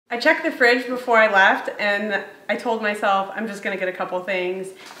I checked the fridge before I left and I told myself I'm just gonna get a couple things,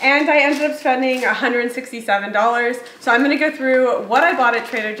 and I ended up spending $167. So I'm gonna go through what I bought at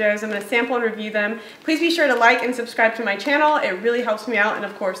Trader Joe's. I'm gonna sample and review them. Please be sure to like and subscribe to my channel. It really helps me out, and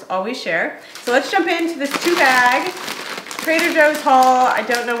of course always share. So let's jump into this 2-bag Trader Joe's haul. I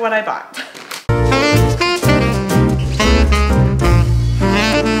don't know what I bought.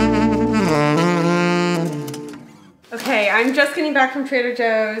 Okay, I'm just getting back from Trader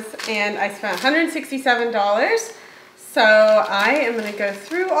Joe's and I spent $167. So I am gonna go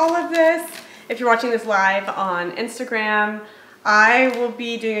through all of this. If you're watching this live on Instagram, I will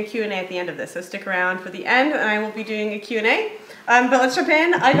be doing a Q&A at the end of this, so stick around for the end and I will be doing a Q&A. But let's jump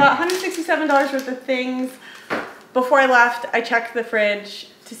in. I got $167 worth of things. Before I left, I checked the fridge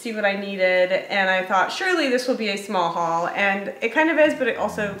to see what I needed, and I thought surely this will be a small haul, and it kind of is, but it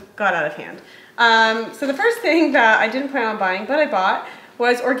also got out of hand. So the first thing that I didn't plan on buying, but I bought,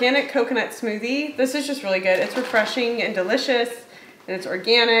 was organic coconut smoothie. This is just really good. It's refreshing and delicious, and it's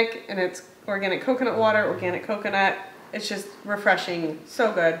organic, and it's organic coconut water, organic coconut. It's just refreshing,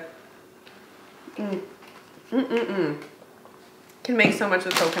 so good. Can make so much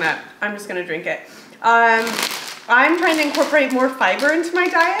with coconut. I'm just gonna drink it. I'm trying to incorporate more fiber into my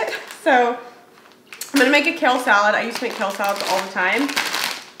diet, so I'm gonna make a kale salad. I used to make kale salads all the time,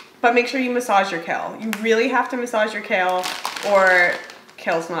 but make sure you massage your kale. You really have to massage your kale, or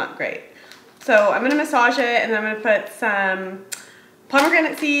kale's not great. So I'm gonna massage it, and then I'm gonna put some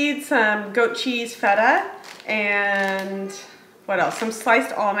pomegranate seeds, some goat cheese feta, and what else? Some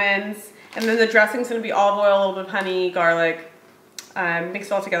sliced almonds, and then the dressing's gonna be olive oil, a little bit of honey, garlic, mix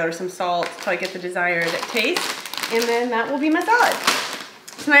it all together with some salt until I get the desired taste, and then that will be my salad.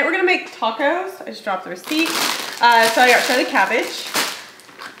 Tonight we're gonna make tacos. I just dropped the receipt. So I got shredded cabbage.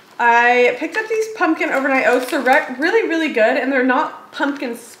 I picked up these pumpkin overnight oats. They're really, really good, and they're not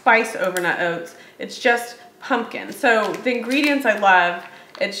pumpkin spice overnight oats. It's just pumpkin. So the ingredients I love.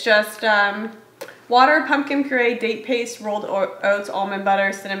 It's just water, pumpkin puree, date paste, rolled oats, almond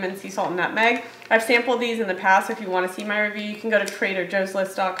butter, cinnamon, sea salt, and nutmeg. I've sampled these in the past. If you want to see my review, you can go to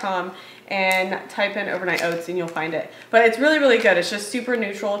TraderJoe'sList.com and type in overnight oats and you'll find it. But it's really, really good. It's just super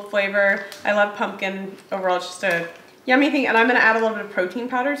neutral flavor. I love pumpkin overall. It's just a yummy thing. And I'm going to add a little bit of protein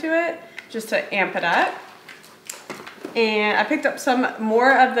powder to it just to amp it up. And I picked up some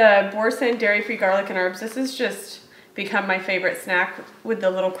more of the Boursin dairy-free garlic and herbs. This has just become my favorite snack with the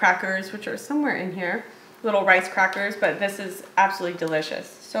little crackers, which are somewhere in here. Little rice crackers, but this is absolutely delicious.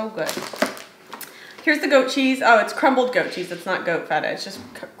 So good. Here's the goat cheese. Oh, it's crumbled goat cheese. It's not goat feta. It's just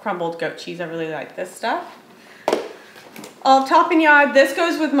crumbled goat cheese. I really like this stuff. All tapenade. This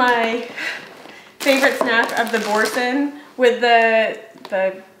goes with my favorite snack of the Boursin. With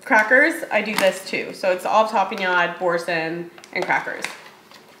the crackers, I do this too. So it's all tapenade, Boursin, and crackers.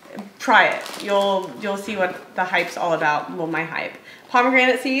 Try it. You'll see what the hype's all about. Well, my hype.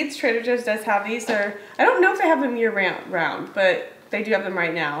 Pomegranate seeds. Trader Joe's does have these. I don't know if they have them year round, but they do have them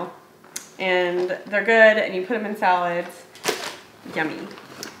right now. And they're good, and you put them in salads. Yummy.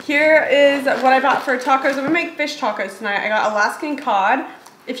 Here is what I bought for tacos. I'm gonna make fish tacos tonight. I got Alaskan cod.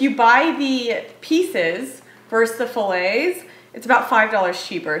 If you buy the pieces versus the fillets, it's about $5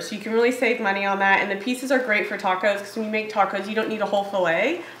 cheaper, so you can really save money on that. And the pieces are great for tacos, because when you make tacos, you don't need a whole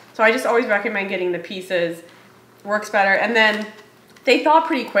fillet. So I just always recommend getting the pieces. Works better. And then they thaw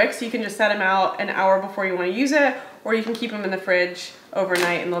pretty quick, so you can just set them out an hour before you want to use it, or you can keep them in the fridge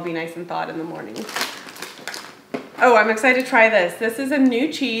overnight and they'll be nice and thawed in the morning. Oh, I'm excited to try this. This is a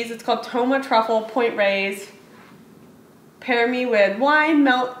new cheese. It's called TomaTruffle Point Reyes. Pair me with wine,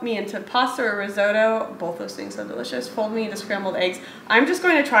 melt me into pasta or risotto. Both those things are delicious. Fold me into scrambled eggs. I'm just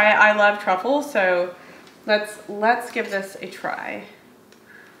going to try it. I love truffles, so let's give this a try.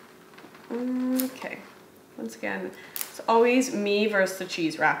 Okay. Once again, it's always me versus the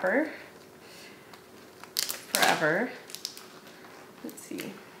cheese wrapper. Forever. Let's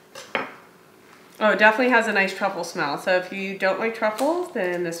see. Oh, it definitely has a nice truffle smell. So if you don't like truffles,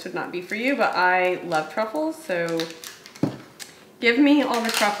 then this would not be for you, but I love truffles, so give me all the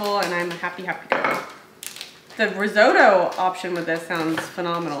truffle and I'm happy girl. The risotto option with this sounds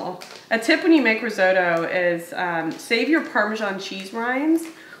phenomenal. A tip when you make risotto is save your Parmesan cheese rinds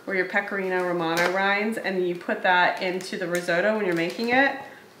or your Pecorino Romano rinds, and you put that into the risotto when you're making it.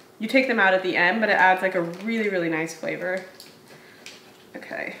 You take them out at the end, but it adds like a really, really nice flavor.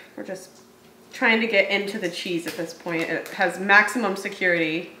 Okay, we're just trying to get into the cheese at this point. It has maximum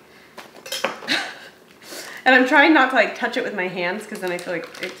security. And I'm trying not to like touch it with my hands, because then I feel like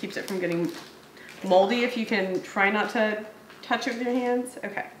it keeps it from getting moldy if you can try not to touch it with your hands.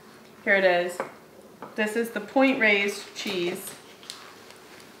 Okay, here it is. This is the Point Reyes cheese.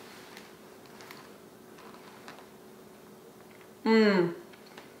 Mmm.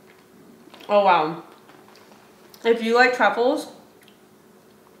 Oh, wow. If you like truffles,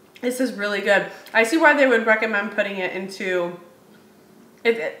 this is really good. I see why they would recommend putting it into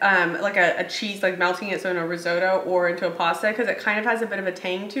like a cheese, like melting it so in a risotto or into a pasta, because it kind of has a bit of a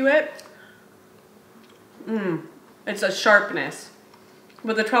tang to it. Mmm. It's a sharpness.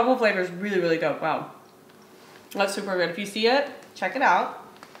 But the truffle flavor is really, really good. Wow. That's super good. If you see it, check it out.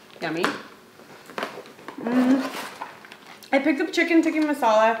 Yummy. I picked up chicken tikka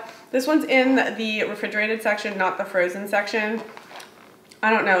masala. This one's in the refrigerated section, not the frozen section. I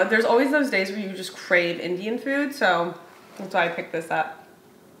don't know. There's always those days where you just crave Indian food, so that's why I picked this up.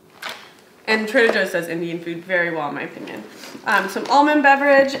 And Trader Joe's does Indian food very well, in my opinion. Some almond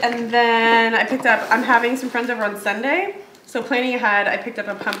beverage, and then I picked up, I'm having some friends over on Sunday, so planning ahead, I picked up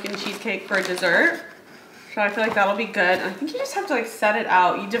a pumpkin cheesecake for dessert. So I feel like that'll be good. And I think you just have to like set it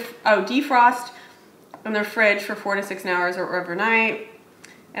out. You defrost in the fridge for 4 to 6 hours or overnight,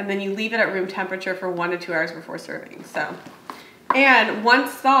 and then you leave it at room temperature for 1 to 2 hours before serving. So, and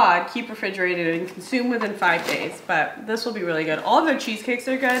once thawed, keep refrigerated and consume within 5 days. But this will be really good. All of their cheesecakes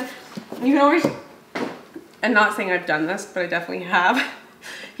are good. You can always, and not saying I've done this, but I definitely have.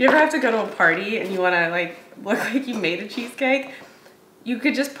 If you ever have to go to a party and you want to like look like you made a cheesecake, you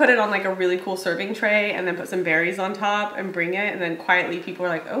could just put it on like a really cool serving tray and then put some berries on top and bring it, and then quietly people are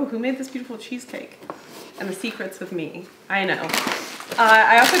like, oh, who made this beautiful cheesecake? And the secret's with me. I know.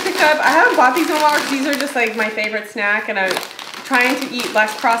 I also picked up, I haven't bought these in a while because these are just like my favorite snack, and I'm trying to eat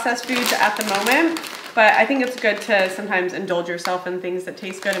less processed foods at the moment, but I think it's good to sometimes indulge yourself in things that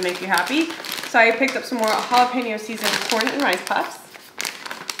taste good and make you happy. So I picked up some more jalapeno seasoned corn and rice puffs.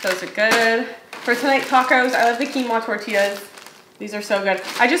 Those are good. For tonight, tacos. I love the quinoa tortillas. These are so good.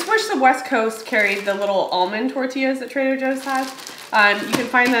 I just wish the West Coast carried the little almond tortillas that Trader Joe's has. You can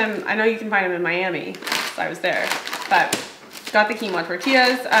find them, I know you can find them in Miami, so I was there. But got the quinoa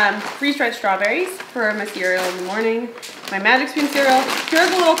tortillas, freeze-dried strawberries for my cereal in the morning, my Magic Spoon cereal. Here are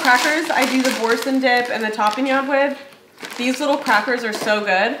the little crackers I do the boursin dip and the topping with. These little crackers are so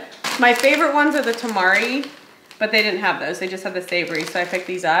good. My favorite ones are the tamari, but they didn't have those. They just had the savory, so I picked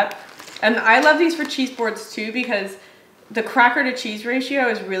these up. And I love these for cheese boards too, because the cracker to cheese ratio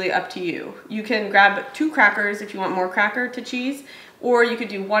is really up to you. You can grab 2 crackers if you want more cracker to cheese, or you could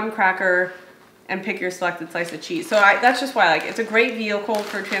do 1 cracker and pick your selected slice of cheese. So that's just why I like it. It's a great vehicle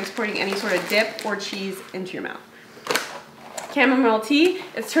for transporting any sort of dip or cheese into your mouth. Chamomile tea.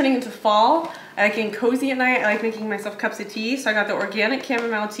 It's turning into fall. I like getting cozy at night. I like making myself cups of tea. So I got the organic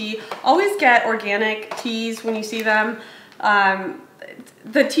chamomile tea. Always get organic teas when you see them.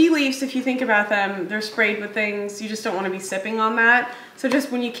 The tea leaves, if you think about them, they're sprayed with things. You just don't want to be sipping on that. So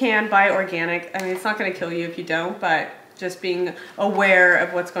just when you can, buy organic. I mean, it's not going to kill you if you don't, but just being aware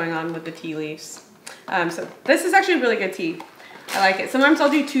of what's going on with the tea leaves. So this is actually really good tea. I like it. Sometimes I'll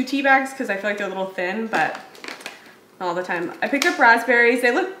do 2 tea bags because I feel like they're a little thin, but not all the time. I picked up raspberries.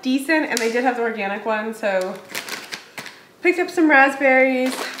 They look decent, and they did have the organic one, so picked up some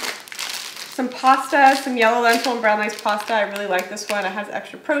raspberries. Some pasta, some yellow lentil and brown rice pasta. I really like this one. It has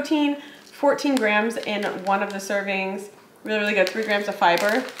extra protein, 14 grams in one of the servings. Really, really good. 3 grams of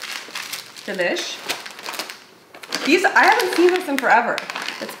fiber. Delish. These, I haven't seen this in forever.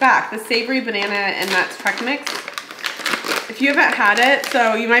 It's back. The savory banana and nuts Trek mix. If you haven't had it,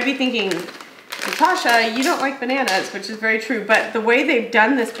 so you might be thinking, Natasha, you don't like bananas, which is very true. But the way they've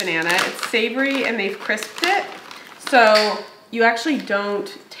done this banana, it's savory and they've crisped it. So you actually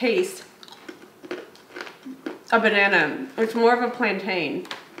don't taste a banana. It's more of a plantain.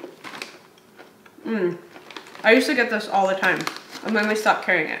 I used to get this all the time, and then they stopped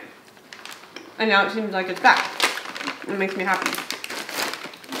carrying it. And now it seems like it's back. It makes me happy.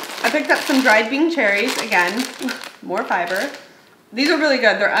 I picked up some dried bean cherries, again, more fiber. These are really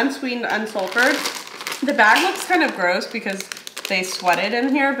good. They're unsweetened, unsulfured. The bag looks kind of gross because they sweated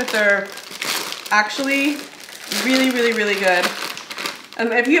in here, but they're actually really, really, really good.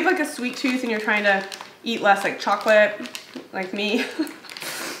 If you have like a sweet tooth and you're trying to eat less like chocolate, like me,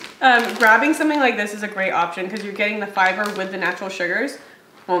 grabbing something like this is a great option because you're getting the fiber with the natural sugars.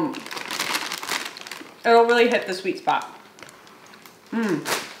 It'll really hit the sweet spot.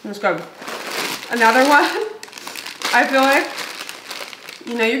 Let's go. Another one. I feel like,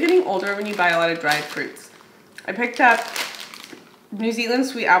 you know, you're getting older when you buy a lot of dried fruits. I picked up New Zealand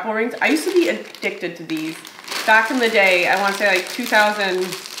sweet apple rings. I used to be addicted to these. Back in the day, I want to say like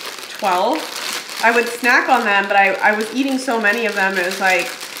 2012. I would snack on them, but I was eating so many of them, it was like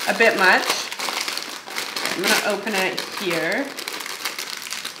a bit much. I'm gonna open it here.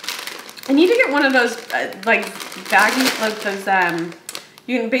 I need to get one of those like baggy, like those,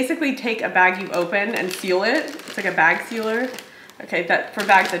 you can basically take a bag you've opened and seal it. It's like a bag sealer. Okay, that for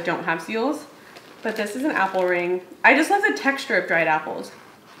bags that don't have seals. But this is an apple ring. I just love the texture of dried apples.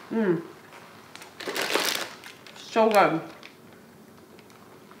 Mmm. So good.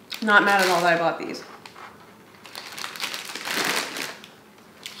 Not mad at all that I bought these.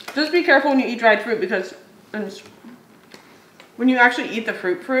 Just be careful when you eat dried fruit because when you actually eat the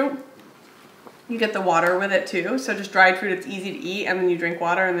fruit, you get the water with it too. So just dried fruit, it's easy to eat, and then you drink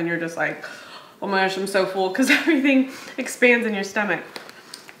water and then you're just like, oh my gosh, I'm so full because everything expands in your stomach.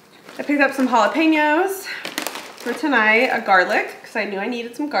 I picked up some jalapenos for tonight, a garlic, because I knew I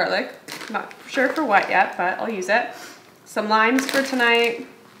needed some garlic. Not sure for what yet, but I'll use it. Some limes for tonight.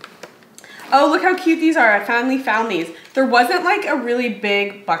 Oh, look how cute these are. I finally found these. There wasn't like a really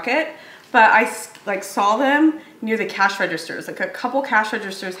big bucket, but I like saw them near the cash registers. Like a couple cash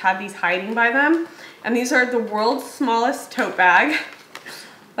registers had these hiding by them. And these are the world's smallest tote bag.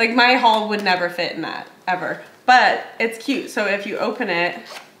 Like my haul would never fit in that, ever. But it's cute. So if you open it,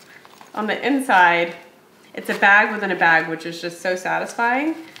 on the inside, it's a bag within a bag, which is just so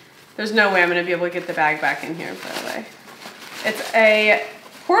satisfying. There's no way I'm gonna be able to get the bag back in here, by the way. It's a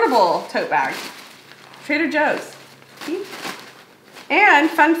portable tote bag. Trader Joe's. See? And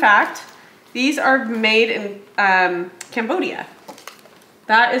fun fact, these are made in Cambodia.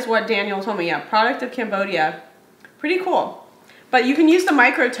 That is what Daniel told me. Yeah, product of Cambodia. Pretty cool. But you can use the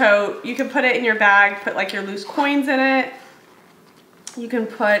micro tote. You can put it in your bag, put like your loose coins in it. You can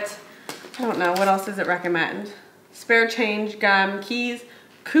put, I don't know, what else does it recommend? Spare change, gum, keys,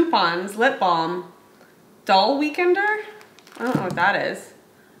 coupons, lip balm, dull weekender? I don't know what that is.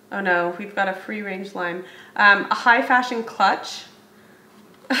 Oh no, we've got a free range lime. A high fashion clutch.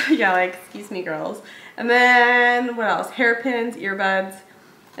 Yeah, like, excuse me, girls. And then, what else? Hairpins, earbuds.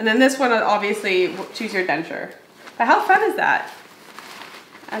 And then this one, obviously, choose your denture. But how fun is that?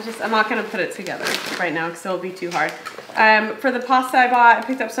 I'm not gonna put it together right now because it'll be too hard. For the pasta I bought, I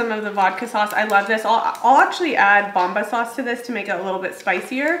picked up some of the vodka sauce. I love this. I'll actually add bomba sauce to this to make it a little bit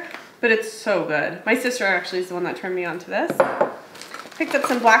spicier, but it's so good. My sister actually is the one that turned me on to this. Picked up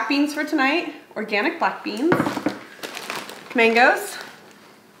some black beans for tonight, organic black beans. Mangoes.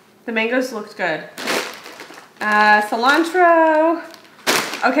 The mangoes looked good. Cilantro.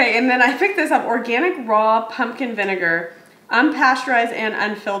 Okay, and then I picked this up, organic raw pumpkin vinegar, unpasteurized and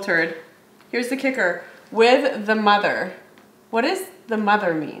unfiltered. Here's the kicker, with the mother. What does the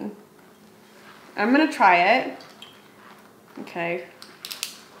mother mean? I'm gonna try it. Okay.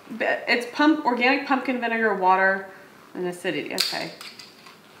 It's organic pumpkin vinegar, water, and acidity. Okay.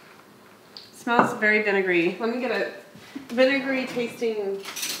 Smells very vinegary. Let me get a vinegary tasting.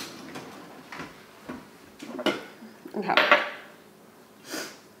 Okay.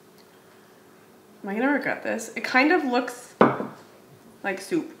 Am I gonna regret this? It kind of looks like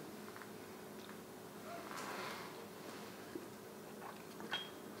soup.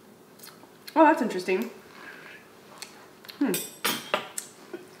 Oh, that's interesting. Do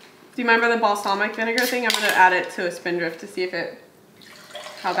you remember the balsamic vinegar thing? I'm gonna add it to a Spindrift to see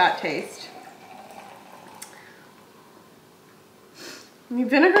how that tastes. I mean,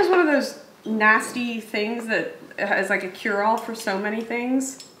 vinegar is one of those nasty things that is like a cure-all for so many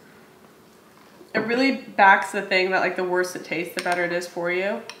things. It really backs the thing that like the worse it tastes, the better it is for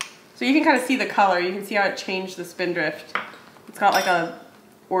you. So you can kind of see the color. You can see how it changed the Spindrift. It's got like a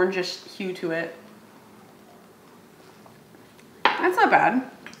orangish hue to it. That's not bad.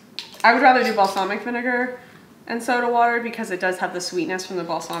 I would rather do balsamic vinegar and soda water because it does have the sweetness from the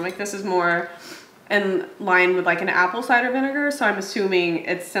balsamic. This is more in line with like an apple cider vinegar, so I'm assuming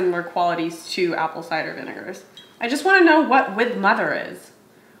it's similar qualities to apple cider vinegars. I just want to know what with mother is.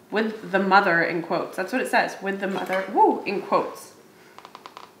 With the mother in quotes. That's what it says. With the mother, woo, in quotes.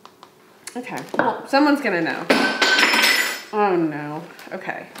 Okay, well, someone's gonna know. Oh no,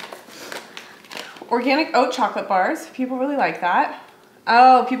 okay. Organic oat chocolate bars. People really like that.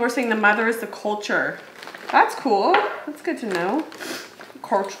 Oh, people are saying the mother is the culture. That's cool. That's good to know.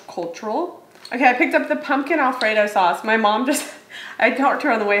 Cultural. Okay, I picked up the pumpkin Alfredo sauce. My mom I talked to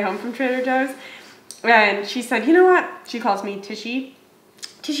her on the way home from Trader Joe's, and she said, you know what? She calls me Tishy.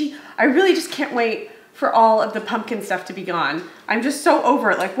 Tishy, I really just can't wait for all of the pumpkin stuff to be gone. I'm just so over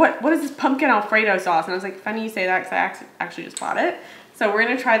it. Like, what is this pumpkin Alfredo sauce? And I was like, funny you say that because I actually just bought it. So we're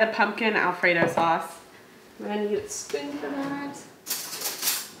going to try the pumpkin Alfredo sauce. I'm going to need a spoon for that.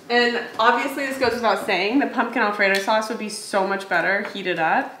 And obviously this goes without saying, the pumpkin Alfredo sauce would be so much better heated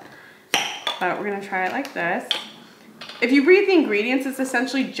up. But we're going to try it like this. If you read the ingredients, it's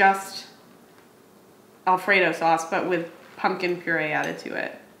essentially just Alfredo sauce, but with pumpkin puree added to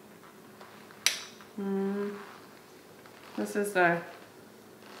it. This is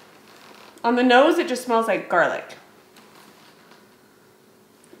on the nose, it just smells like garlic.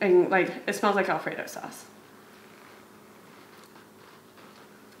 And like, it smells like Alfredo sauce.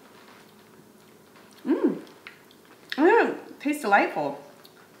 Mmm. Oh, it tastes delightful.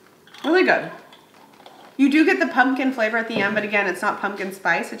 Really good. You do get the pumpkin flavor at the end, but again, it's not pumpkin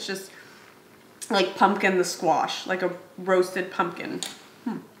spice. It's just like pumpkin the squash, like a roasted pumpkin.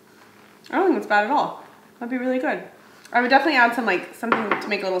 I don't think it's bad at all. That'd be really good. I would definitely add some like something to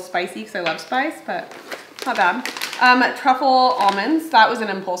make it a little spicy because I love spice, but not bad. Truffle almonds. That was an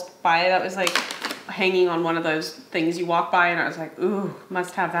impulse buy. That was like hanging on one of those things you walk by, and I was like, ooh,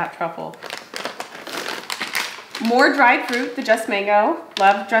 must have that truffle. More dried fruit, the Just Mango.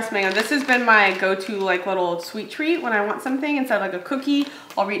 Love Just Mango. This has been my go-to like little sweet treat when I want something. Instead of like a cookie,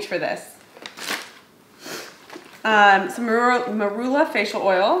 I'll reach for this. Some marula facial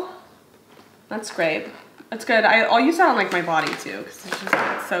oil. That's great. That's good. I'll use that on like my body too because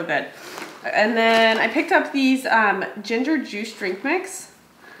it's so good. And then I picked up these ginger juice drink mix.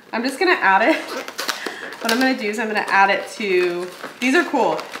 I'm just gonna add it. What I'm gonna do is I'm gonna add it to, these are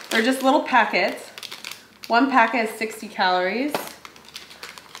cool. They're just little packets. One packet is 60 calories.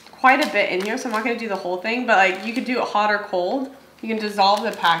 Quite a bit in here, so I'm not gonna do the whole thing, but like you could do it hot or cold. You can dissolve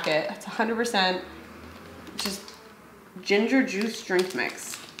the packet. It's 100% just ginger juice drink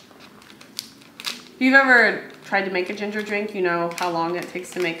mix. If you've ever tried to make a ginger drink, you know how long it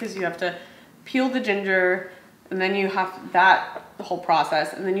takes to make because you have to peel the ginger and then you have the whole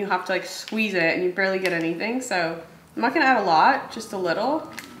process, and then you have to like squeeze it and you barely get anything. So I'm not gonna add a lot, just a little.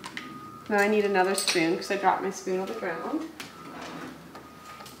 Now I need another spoon because I dropped my spoon on the ground.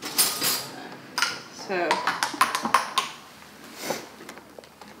 So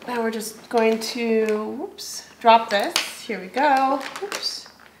now we're just going to, whoops, drop this. Here we go. Oops.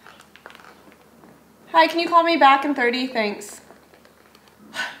 Hi, can you call me back in 30? Thanks.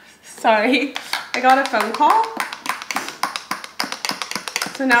 Sorry, I got a phone call.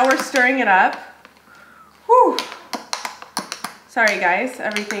 So now we're stirring it up. Whew. Sorry guys,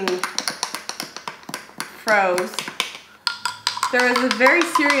 everything froze. There was a very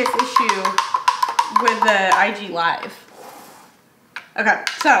serious issue with the IG Live. Okay,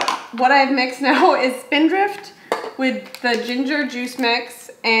 so what I've mixed now is Spindrift with the ginger juice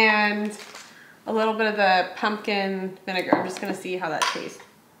mix and a little bit of the pumpkin vinegar. I'm just gonna see how that tastes.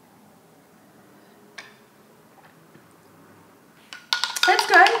 It's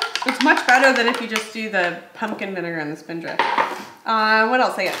good. It's much better than if you just do the pumpkin vinegar and the Spindrift. What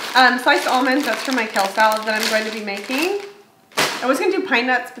else I get? Sliced almonds, that's for my kale salad that I'm going to be making. I was gonna do pine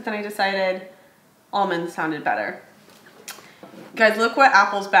nuts, but then I decided almonds sounded better. Guys, look what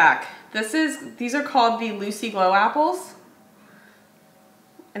apple's back. These are called the Lucy Glo Apples.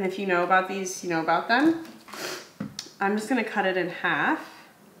 And if you know about these, you know about them. I'm just gonna cut it in half.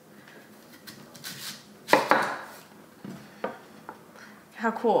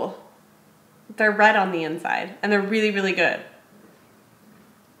 How cool. They're red on the inside and they're really, really good.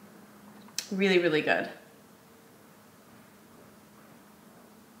 Really, really good.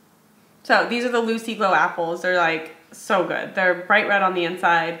 So these are the Lucy Glo Apples. They're like so good. They're bright red on the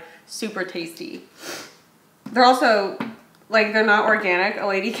inside, super tasty. They're also, like, they're not organic. A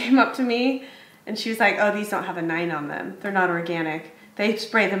lady came up to me and she was like, oh, these don't have a 9 on them. They're not organic. They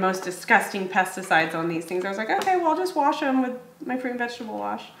spray the most disgusting pesticides on these things. I was like, okay, well, I'll just wash them with my fruit and vegetable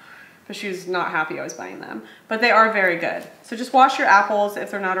wash. But she was not happy I was buying them. But they are very good. So just wash your apples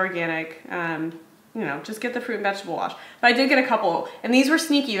if they're not organic. You know, just get the fruit and vegetable wash. But I did get a couple, and these were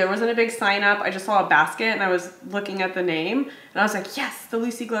sneaky. There wasn't a big sign up. I just saw a basket, and I was looking at the name, and I was like, yes, the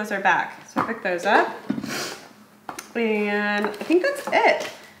Lucy Glos are back. So I picked those up. And I think that's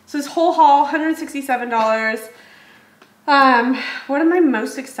it. So this whole haul, $167. What am I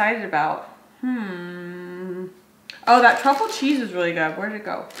most excited about? Oh, that truffle cheese is really good. Where did it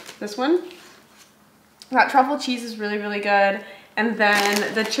go? This one? That truffle cheese is really, really good. And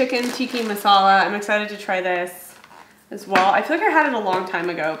then the chicken tiki masala. I'm excited to try this as well. I feel like I had it a long time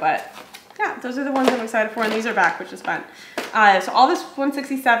ago, but yeah, those are the ones I'm excited for, and these are back, which is fun. So all this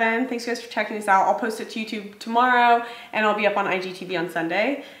 $167. Thanks guys for checking this out. I'll post it to YouTube tomorrow, and it'll be up on IGTV on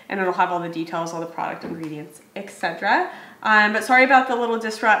Sunday, and it'll have all the details, all the product ingredients, etc. But sorry about the little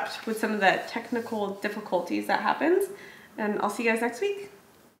disrupt with some of the technical difficulties that happens, and I'll see you guys next week.